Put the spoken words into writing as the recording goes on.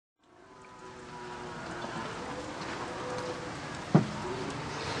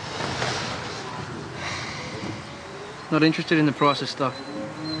Not interested in the price of stock?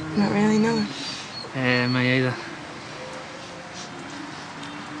 Not really, no. Yeah, me either.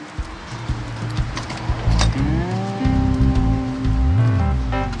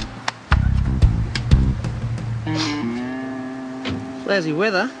 Lousy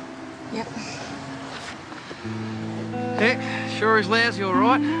weather? Yep. Yeah, sure is lousy, all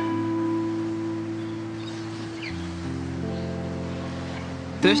right.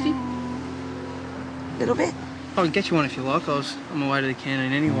 Thirsty? Little bit. I'll get you one if you like. I was on my way to the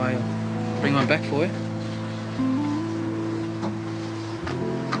canteen anyway. I'll bring one back for you.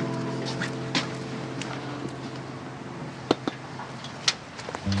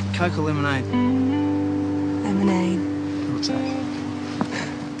 Coke or lemonade? Lemonade. What's that?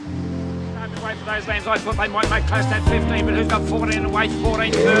 Wait for those lanes. I thought they might make close to that 15, but who's got 14 away?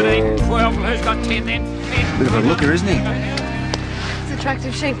 14, 13, 12. Well, who's got 10 then? 10. Bit of a looker, isn't he? It's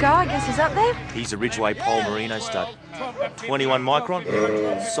attractive sheep go, I guess he's up there. He's a Ridgeway Pole Merino stud. 21 micron,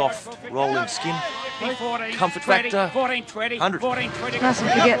 soft, rolling skin, comfort factor, 100.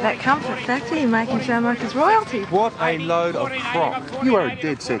 Mustn't forget that comfort factor. You make him sound like his royalty. What a load of crop. You are a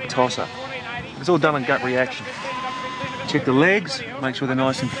dead set tosser. It's all done on gut reaction. Check the legs, make sure they're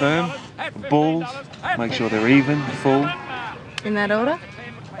nice and firm. The balls, make sure they're even, full. In that order?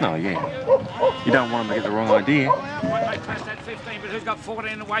 Oh, yeah. You don't want them to get the wrong idea. Who's got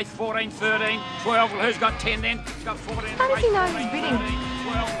 14 away? 14, 13, 12. Well, who's got 10 then? Who's got 14 How does he know he's bidding?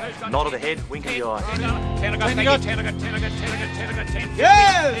 Nod of the head, wink of the eye. 10, I got 10, I got 10, I got 10, I got 10, I got 10.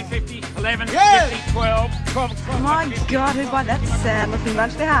 Yes! 50, 11, Yes! 50, 12, 12. My God, who'd buy that sad-looking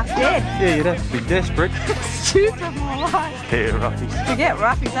bunch? They're half dead. Yeah, you'd have to be desperate. Stupid of my life. Yeah, roughies. Forget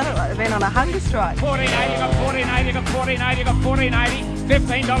roughies, they look like they've been on a hunger strike. 1480, I got 1480, I got 1480, I got 1480.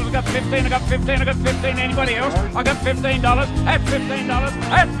 $15, I got 15, I got 15, I got 15. Anybody else? I got $15. At $15,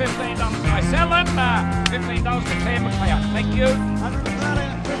 at $15. I sell them. $15 to Claire McLeod. Thank you.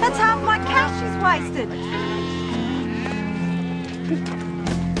 That's half my cash is wasted.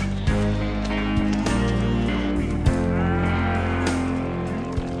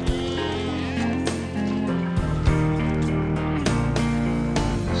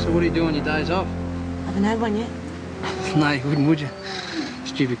 So what do you do on your days off? I haven't had one yet. No, you wouldn't, would you?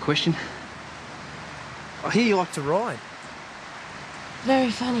 Stupid question. I hear you like to ride.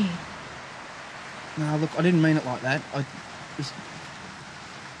 Very funny. No, look, I didn't mean it like that. I just...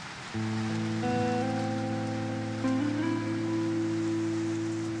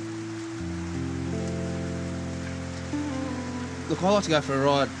 Look, I like to go for a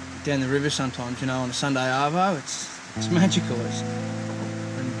ride down the river sometimes, you know, on a Sunday arvo. It's magical. It's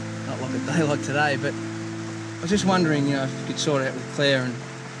and not like a day like today, but I was just wondering, you know, if you could sort it out with Claire and,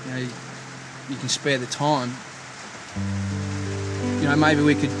 you know, you can spare the time. You know, maybe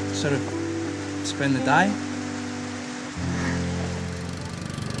we could sort of spend the day.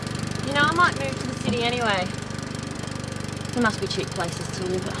 You know, I might move to the city anyway. There must be cheap places to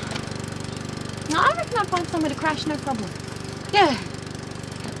live. No, I reckon I'd find somewhere to crash, no problem. Yeah.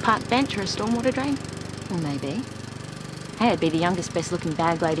 Park bench or a stormwater drain. Well, maybe. Hey, I'd be the youngest, best-looking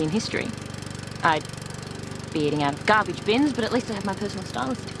bag lady in history. I'd be eating out of garbage bins, but at least I'd have my personal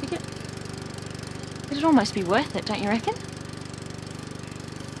stylist certificate. It'd almost be worth it, don't you reckon?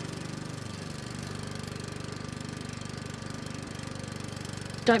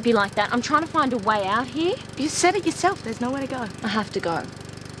 Don't be like that. I'm trying to find a way out here. You said it yourself, there's nowhere to go. I have to go.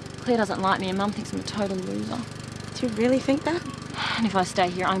 Claire doesn't like me and Mum thinks I'm a total loser. Do you really think that? And if I stay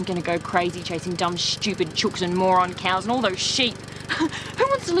here, I'm going to go crazy chasing dumb, stupid chooks and moron cows and all those sheep. Who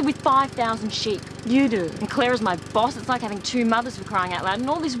wants to live with 5,000 sheep? You do. And Claire is my boss. It's like having two mothers for crying out loud and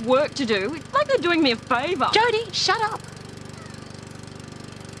all this work to do. It's like they're doing me a favour. Jody, shut up.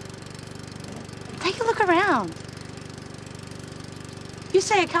 Take a look around. You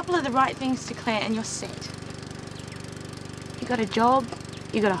say a couple of the right things to Claire and you're set. You got a job,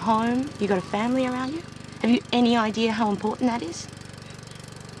 you got a home, you got a family around you. Have you any idea how important that is?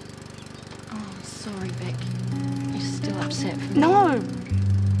 Oh, sorry, Beck. You're still upset for me. No.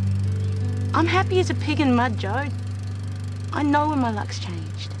 I'm happy as a pig in mud, Jode. I know when my luck's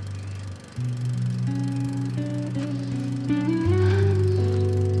changed.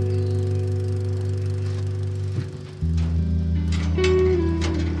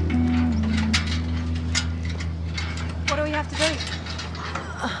 What do we have to do?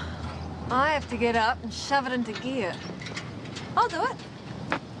 I have to get up and shove it into gear. I'll do it.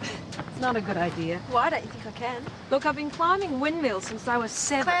 It's not a good idea. Why don't you think I can? Look, I've been climbing windmills since I was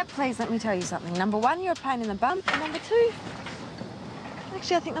 7. Claire, please let me tell you something. Number one, you're a pain in the bum. And number two,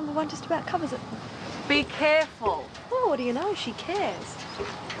 actually, I think number one just about covers it. Be careful. Oh, what do you know? She cares.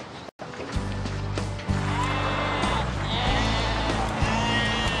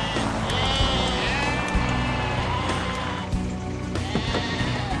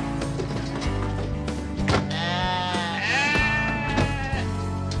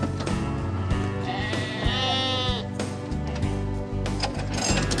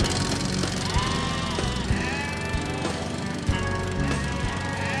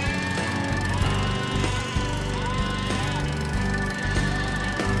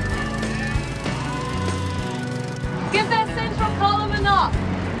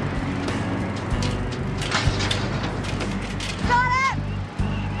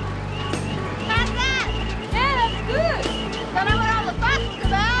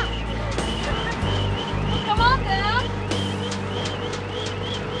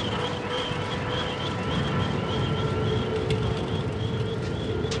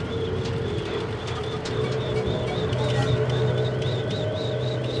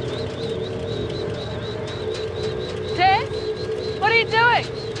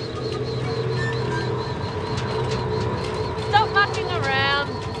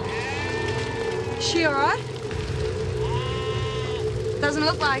 she all right? Doesn't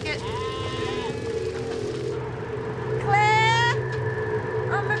look like it. Claire!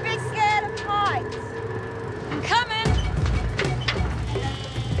 I'm a bit scared of heights. I'm coming.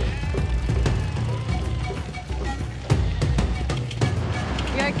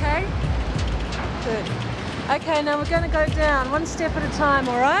 You okay? Good. Okay, now we're going to go down one step at a time,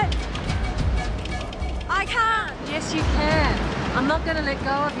 all right? I can't. Yes, you can. I'm not going to let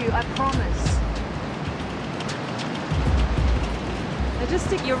go of you, I promise. Now just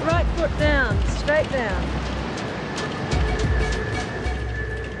stick your right foot down, straight down.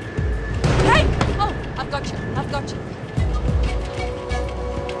 Hey! Oh, I've got you. I've got you.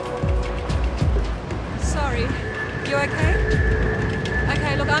 Sorry. You okay?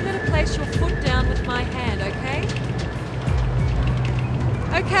 Okay, look, I'm going to place your foot down with my hand, okay?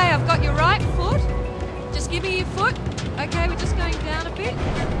 Okay, I've got your right foot. Just give me your foot. Okay, we're just going down a bit.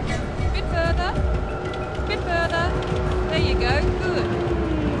 A bit further. A bit further. There you go. Good.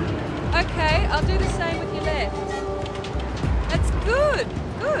 Okay, I'll do the same with your left. That's good.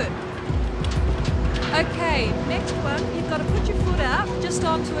 Good. Okay, next one, you've got to put your foot out just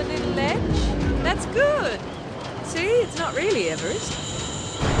onto a little ledge. That's good. See, it's not really Everest.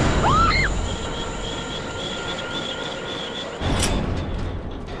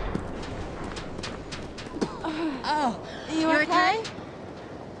 Oh, are you okay?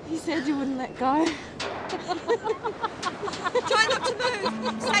 You said you wouldn't let go. Try not to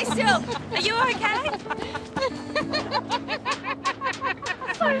move. Stay still. Are you okay?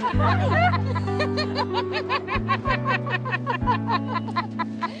 So funny.